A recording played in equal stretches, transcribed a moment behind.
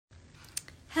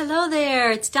Hello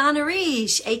there, it's Donna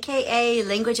Reish, aka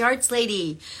Language Arts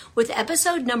Lady, with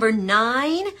episode number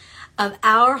 9 of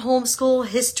our homeschool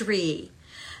history.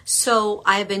 So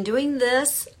I've been doing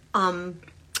these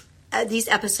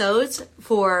episodes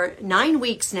for 9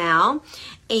 weeks now,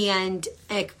 and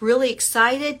I'm really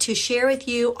excited to share with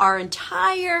you our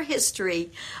entire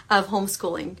history of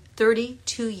homeschooling,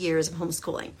 32 years of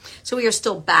homeschooling. So we are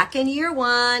still back in year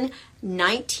 1,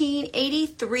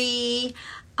 1983.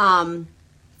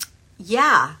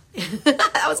 Yeah,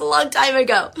 that was a long time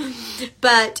ago.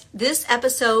 But this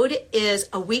episode is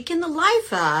a week in the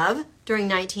life of, during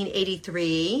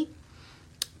 1983,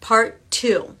 part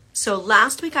 2. So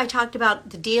last week I talked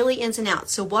about the daily ins and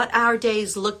outs. So what our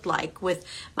days looked like with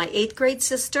my 8th grade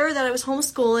sister that I was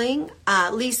homeschooling,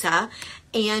 Lisa,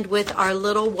 and with our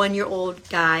little 1-year-old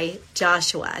guy,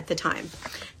 Joshua, at the time.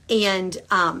 And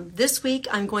this week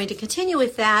I'm going to continue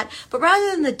with that, but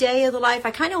rather than the day of the life,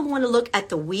 I kind of want to look at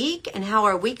the week and how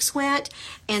our weeks went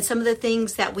and some of the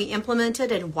things that we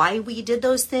implemented and why we did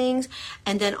those things,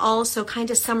 and then also kind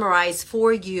of summarize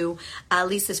for you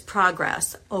Lisa's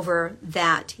progress over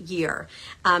that year.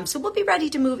 So we'll be ready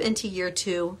to move into year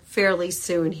 2 fairly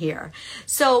soon here.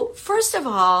 So first of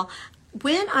all,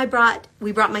 when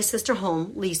we brought my sister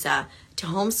home, Lisa, to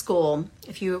homeschool,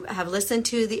 if you have listened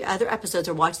to the other episodes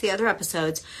or watched the other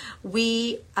episodes,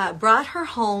 we brought her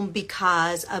home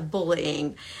because of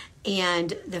bullying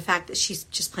and the fact that she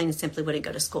just plain and simply wouldn't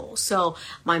go to school. So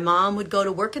my mom would go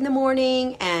to work in the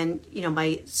morning, and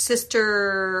my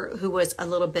sister, who was a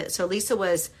little bit, so Lisa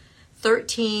was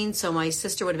 13, so my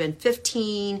sister would have been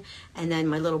 15, and then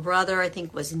my little brother, I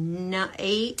think, was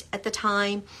 8 at the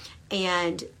time,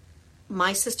 and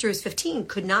my sister, who's 15,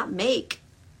 could not make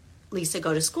Lisa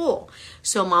go to school.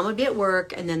 So mom would be at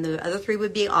work, and then the other 3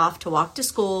 would be off to walk to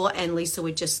school, and Lisa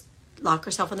would just lock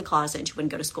herself in the closet and she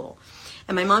wouldn't go to school.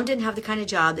 And my mom didn't have the kind of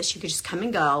job that she could just come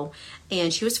and go,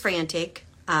 and she was frantic.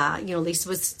 Lisa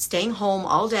was staying home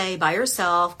all day by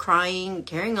herself, crying,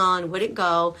 carrying on, wouldn't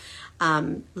go.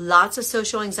 Lots of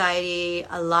social anxiety,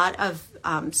 a lot of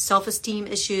self-esteem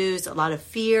issues, a lot of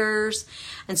fears,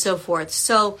 and so forth.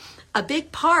 So a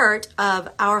big part of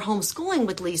our homeschooling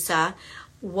with Lisa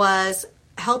was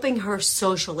helping her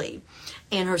socially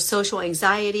and her social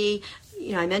anxiety.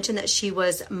 I mentioned that she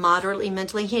was moderately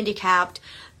mentally handicapped,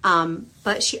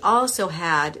 but she also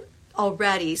had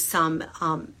already some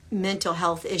mental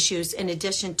health issues in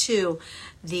addition to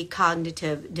the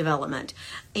cognitive development.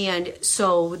 And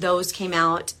so those came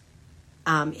out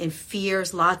in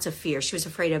fears, lots of fears. She was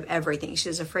afraid of everything. She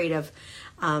was afraid of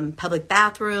public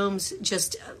bathrooms,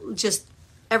 just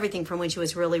everything from when she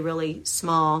was really, really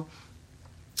small.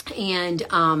 And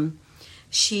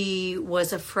she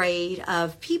was afraid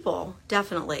of people,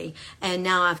 definitely. And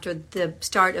now after the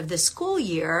start of the school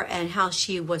year and how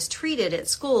she was treated at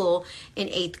school in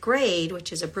 8th grade,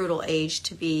 which is a brutal age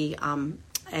to be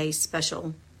a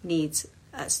special needs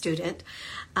student,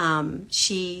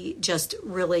 she just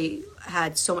really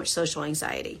had so much social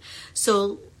anxiety.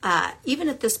 So even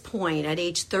at this point, at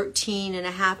age 13 and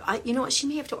a half, she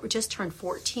may have just turned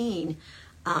 14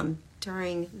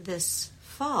 during this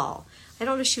fall. I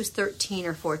don't know if she was 13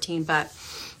 or 14, but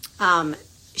cause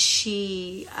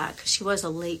she was a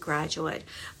late graduate,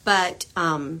 but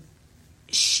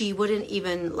she wouldn't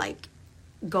even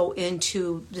go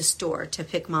into the store to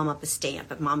pick mom up a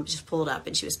stamp if mom just pulled up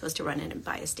and she was supposed to run in and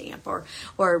buy a stamp or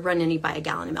run in and buy a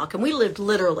gallon of milk. And we lived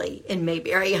literally in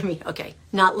Mayberry.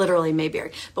 Not literally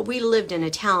Mayberry, but we lived in a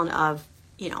town of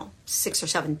 6,000 or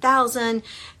 7,000,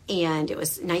 and it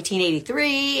was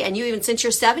 1983, and you even sent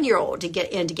your 7-year-old to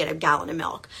get in to get a gallon of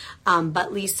milk.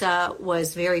 But Lisa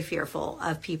was very fearful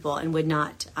of people and would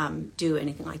not do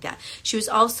anything like that. She was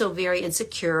also very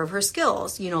insecure of her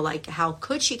skills, how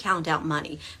could she count out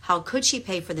money? How could she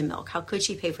pay for the milk? How could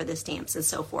she pay for the stamps and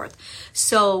so forth?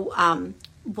 So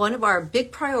one of our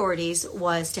big priorities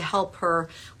was to help her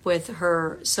with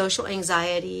her social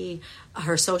anxiety,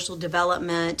 her social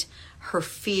development, her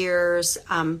fears.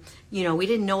 We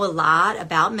didn't know a lot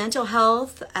about mental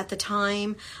health at the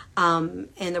time, and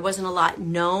there wasn't a lot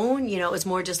known. It was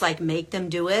more just make them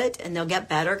do it and they'll get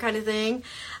better kind of thing.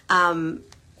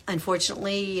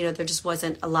 Unfortunately, there just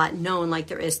wasn't a lot known like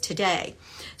there is today.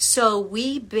 So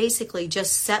we basically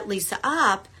just set Lisa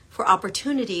up for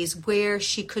opportunities where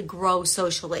she could grow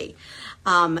socially.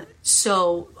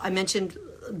 So I mentioned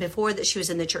before that she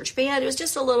was in the church band. It was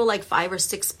just a little 5 or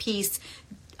 6 piece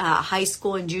high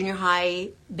school and junior high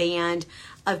band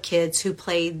of kids who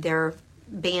played their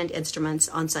band instruments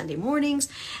on Sunday mornings,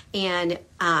 and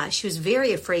she was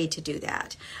very afraid to do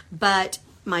that. But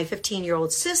my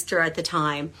 15-year-old sister at the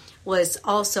time was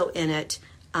also in it,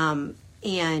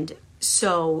 and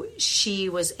so she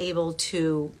was able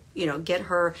to, get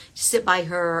her to sit by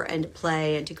her and to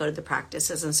play and to go to the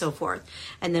practices and so forth.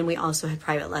 And then we also had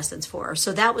private lessons for her.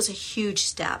 So that was a huge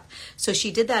step. So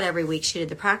she did that every week. She did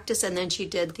the practice, and then she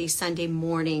did the Sunday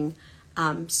morning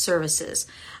services.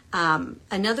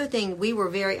 Another thing, we were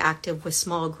very active with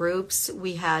small groups.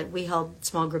 We held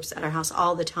small groups at our house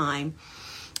all the time.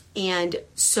 And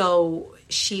so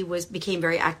she became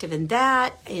very active in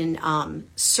that, in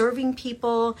serving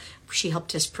people. She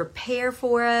helped us prepare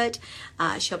for it.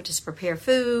 She helped us prepare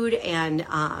food and,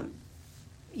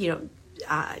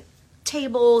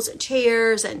 tables and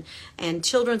chairs and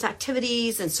children's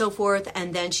activities and so forth.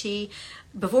 And then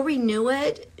before we knew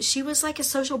it, she was like a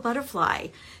social butterfly.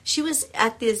 She was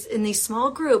in these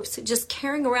small groups, just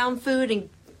carrying around food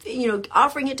and,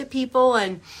 offering it to people.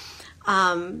 And,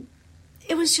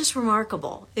 it was just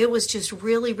remarkable. It was just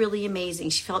really, really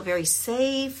amazing. She felt very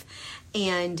safe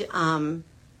and,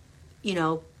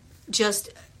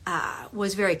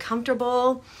 was very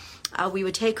comfortable. We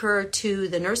would take her to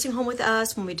the nursing home with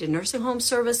us when we did nursing home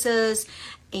services,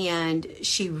 and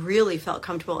she really felt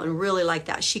comfortable and really liked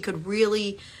that. She could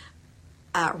really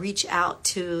reach out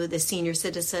to the senior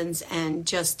citizens and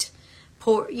just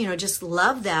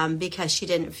love them, because she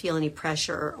didn't feel any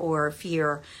pressure or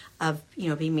fear of,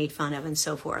 being made fun of and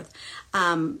so forth.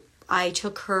 I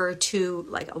took her to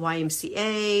like a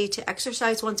YMCA to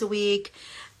exercise once a week.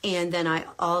 And then I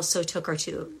also took her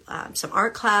to some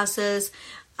art classes.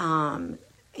 And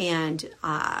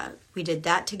we did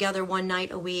that together one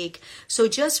night a week. So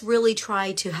just really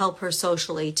try to help her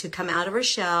socially to come out of her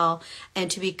shell and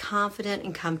to be confident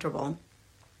and comfortable.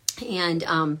 And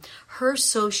her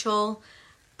social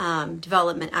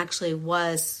development actually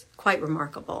was quite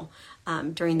remarkable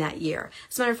during that year.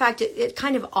 As a matter of fact, it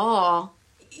kind of all,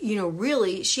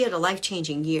 really, she had a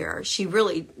life-changing year. She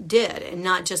really did, and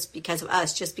not just because of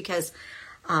us, just because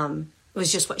it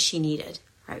was just what she needed,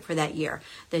 right, for that year.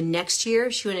 The next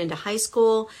year, she went into high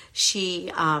school.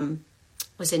 She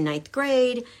was in 9th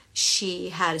grade. She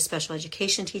had a special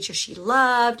education teacher she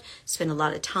loved, spent a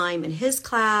lot of time in his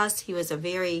class. He was a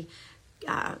very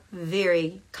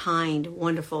very kind,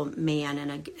 wonderful man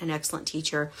and an excellent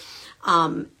teacher.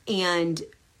 And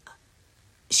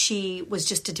she was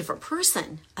just a different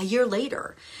person a year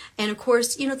later. And of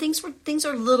course, things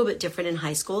are a little bit different in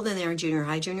high school than they are in junior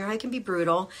high. Junior high can be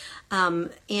brutal.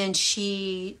 And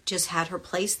she just had her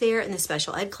place there in the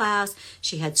special ed class.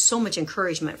 She had so much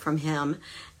encouragement from him.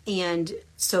 And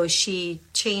so she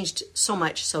changed so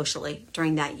much socially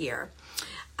during that year.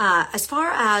 As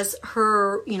far as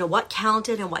her, what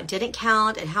counted and what didn't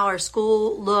count and how our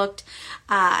school looked,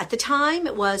 at the time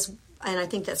it was, and I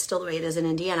think that's still the way it is in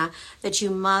Indiana, that you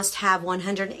must have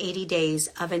 180 days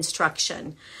of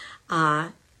instruction,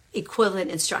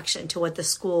 equivalent instruction to what the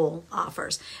school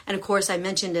offers. And of course, I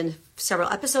mentioned in several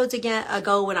episodes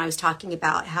ago when I was talking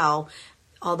about how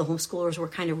all the homeschoolers were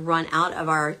kind of run out of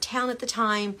our town at the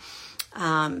time.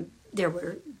 There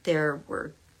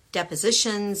were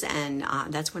depositions, and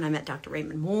that's when I met Dr.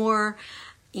 Raymond Moore,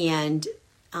 and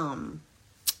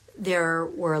there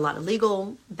were a lot of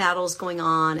legal battles going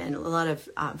on and a lot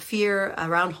of fear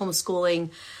around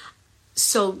homeschooling.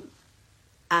 So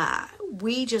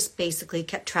we just basically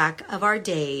kept track of our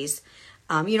days.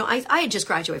 I had just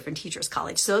graduated from Teachers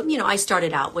College. So, I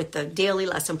started out with the daily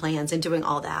lesson plans and doing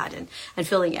all that and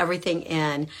filling everything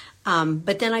in.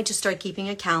 But then I just started keeping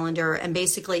a calendar. And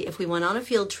basically, if we went on a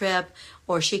field trip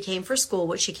or she came for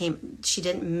school, she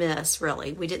didn't miss,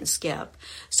 really. We didn't skip.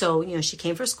 So, she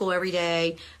came for school every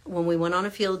day. When we went on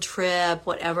a field trip,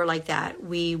 whatever like that,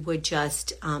 we would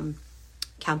just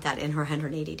count that in her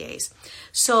 180 days.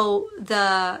 So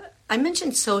I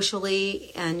mentioned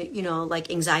socially and,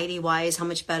 like anxiety-wise, how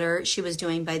much better she was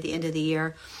doing by the end of the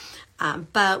year.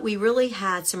 But we really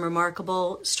had some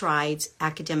remarkable strides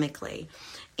academically.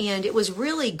 And it was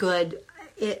really good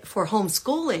for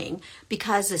homeschooling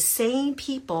because the same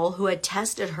people who had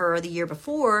tested her the year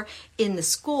before in the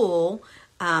school,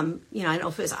 I don't know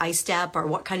if it was ISTEP or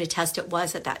what kind of test it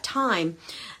was at that time,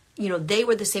 they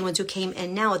were the same ones who came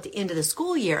in now at the end of the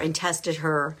school year and tested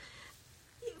her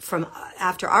from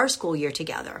after our school year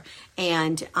together.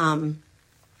 And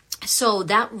so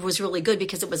that was really good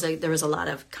because there was a lot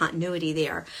of continuity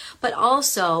there. But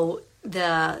also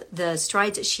the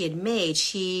strides that she had made,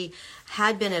 she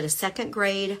had been at a 2nd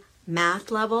grade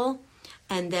math level.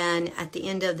 And then at the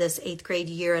end of this 8th grade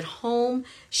year at home,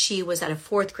 she was at a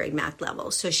 4th grade math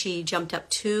level. So she jumped up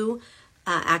 2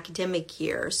 academic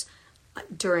years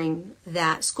during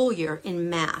that school year in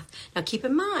math. Now keep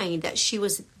in mind that she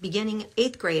was beginning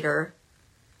 8th grader,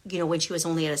 when she was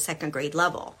only at a 2nd grade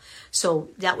level. So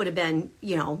that would have been,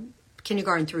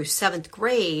 kindergarten through 7th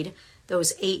grade,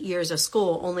 those 8 years of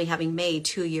school, only having made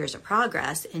 2 years of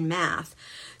progress in math.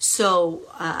 So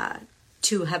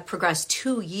to have progressed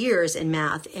 2 years in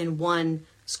math in one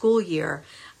school year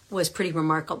was pretty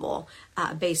remarkable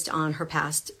based on her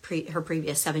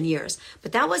previous 7 years.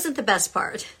 But that wasn't the best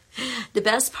part. The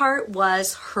best part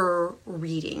was her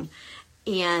reading.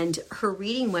 And her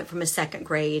reading went from a 2nd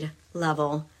grade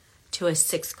level to a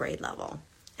 6th grade level.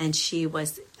 And she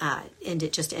was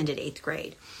ended 8th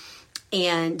grade.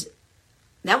 And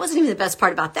that wasn't even the best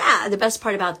part about that. The best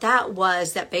part about that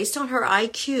was that based on her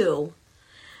IQ,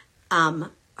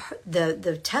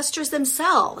 the testers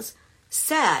themselves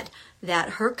said that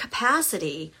her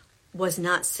capacity was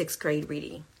not 6th grade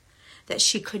reading, that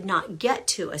she could not get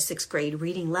to a 6th grade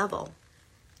reading level.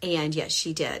 And yes,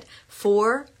 she did.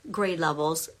 4 grade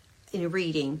levels in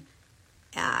reading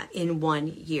in 1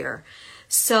 year.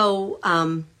 So,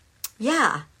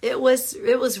 yeah, it was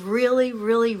really,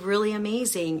 really, really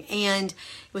amazing. And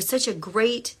it was such a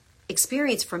great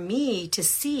experience for me to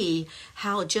see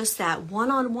how just that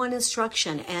one-on-one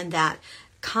instruction and that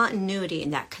continuity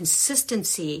and that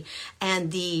consistency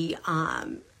and the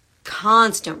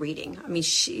constant reading. I mean,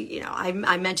 she,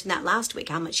 I mentioned that last week,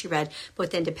 how much she read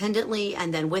both independently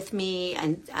and then with me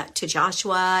and to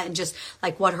Joshua, and just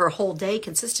like what her whole day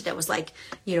consisted of was like,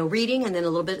 reading and then a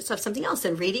little bit of something else,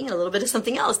 then reading and a little bit of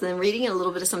something else, and then reading and a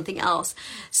little bit of something else.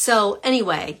 So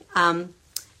anyway,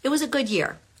 it was a good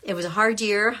year. It was a hard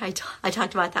year. I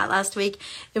talked about that last week.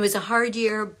 It was a hard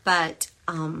year, but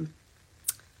I'm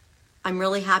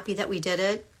really happy that we did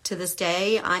it to this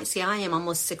day. I am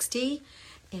almost 60.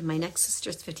 And my next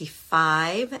sister's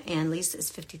 55, and Lisa is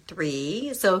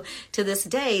 53. So to this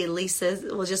day, Lisa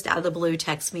will just out of the blue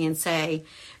text me and say,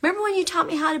 remember when you taught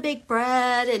me how to bake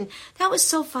bread? And that was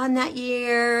so fun that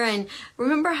year. And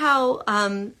remember how,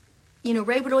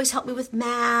 Ray would always help me with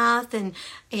math, and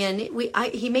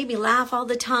he made me laugh all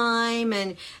the time.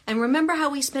 And remember how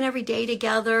we spent every day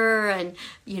together? And,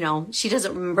 she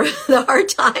doesn't remember the hard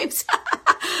times.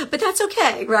 But that's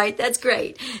okay, right? That's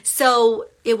great. So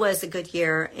it was a good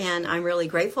year, and I'm really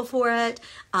grateful for it.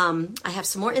 I have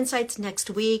some more insights next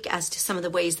week as to some of the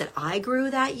ways that I grew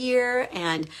that year,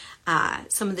 and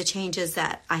some of the changes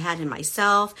that I had in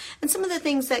myself, and some of the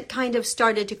things that kind of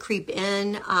started to creep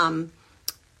in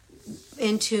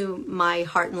into my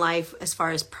heart and life as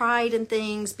far as pride and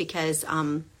things, because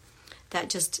that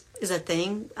just is a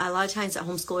thing a lot of times that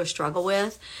homeschoolers struggle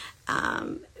with.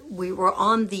 We were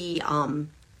on the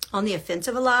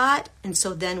offensive a lot, and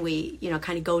so then we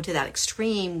kind of go to that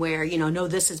extreme where no,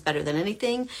 this is better than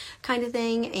anything kind of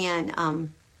thing.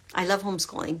 And I love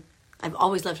homeschooling. I've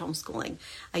always loved homeschooling.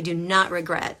 I do not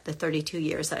regret the 32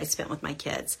 years that I spent with my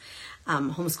kids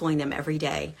homeschooling them every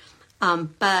day,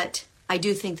 but I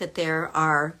do think that there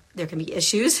can be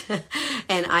issues,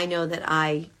 and I know that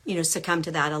I succumb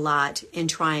to that a lot in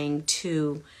trying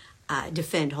to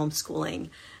defend homeschooling.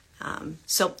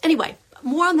 So anyway,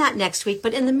 more on that next week.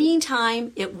 But in the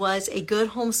meantime, it was a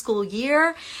good homeschool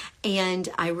year, and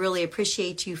I really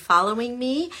appreciate you following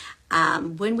me.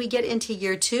 When we get into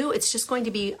year 2, it's just going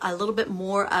to be a little bit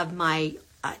more of my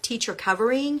teacher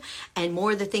covering and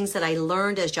more of the things that I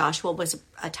learned as Joshua was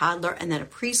a toddler and then a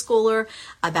preschooler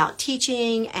about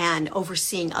teaching and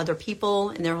overseeing other people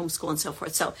in their homeschool and so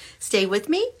forth. So stay with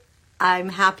me. I'm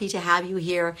happy to have you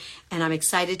here, and I'm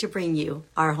excited to bring you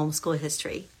our homeschool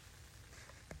history.